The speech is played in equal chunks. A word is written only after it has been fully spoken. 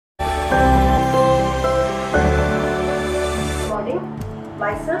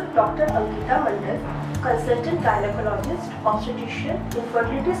Myself, Dr. Ankita Mandal, consultant gynecologist, obstetrician,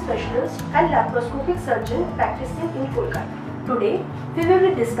 infertility specialist and laparoscopic surgeon practicing in Kolkata. Today, we will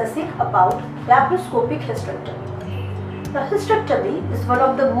be discussing about laparoscopic hysterectomy. The hysterectomy is one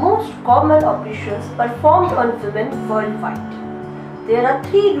of the most common operations performed on women worldwide. There are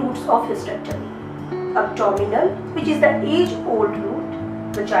three routes of hysterectomy: abdominal, which is the age-old route,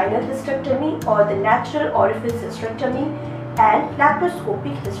 vaginal hysterectomy or the natural orifice hysterectomy, and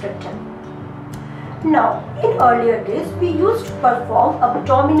laparoscopic hysterectomy. Now, in earlier days, we used to perform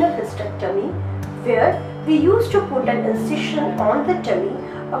abdominal hysterectomy, where we used to put an incision on the tummy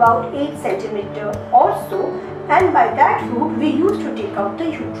about 8 cm or so, and by that route we used to take out the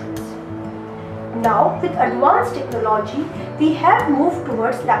uterus. Now, with advanced technology, we have moved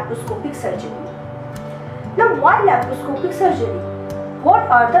towards laparoscopic surgery. Now, why laparoscopic surgery?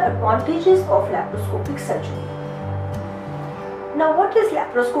 What are the advantages of laparoscopic surgery? Now, what is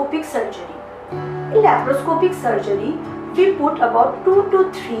laparoscopic surgery? In laparoscopic surgery, we put about 2 to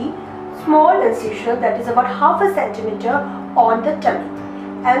 3 small incisions, that is about half a centimeter, on the tummy.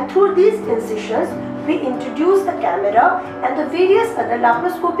 And through these incisions, we introduce the camera and the various other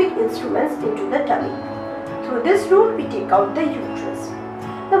laparoscopic instruments into the tummy. Through this route, we take out the uterus.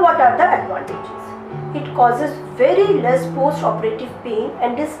 Now, what are the advantages? It causes very less post-operative pain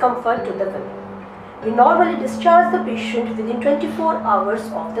and discomfort to the women. We normally discharge the patient within 24 hours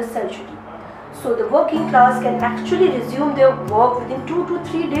of the surgery. So the working class can actually resume their work within 2 to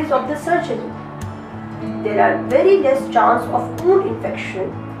 3 days of the surgery. There are very less chance of wound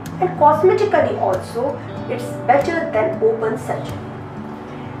infection, and cosmetically also it's better than open surgery.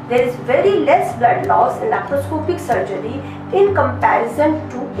 There is very less blood loss in laparoscopic surgery in comparison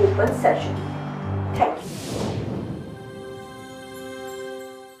to open surgery.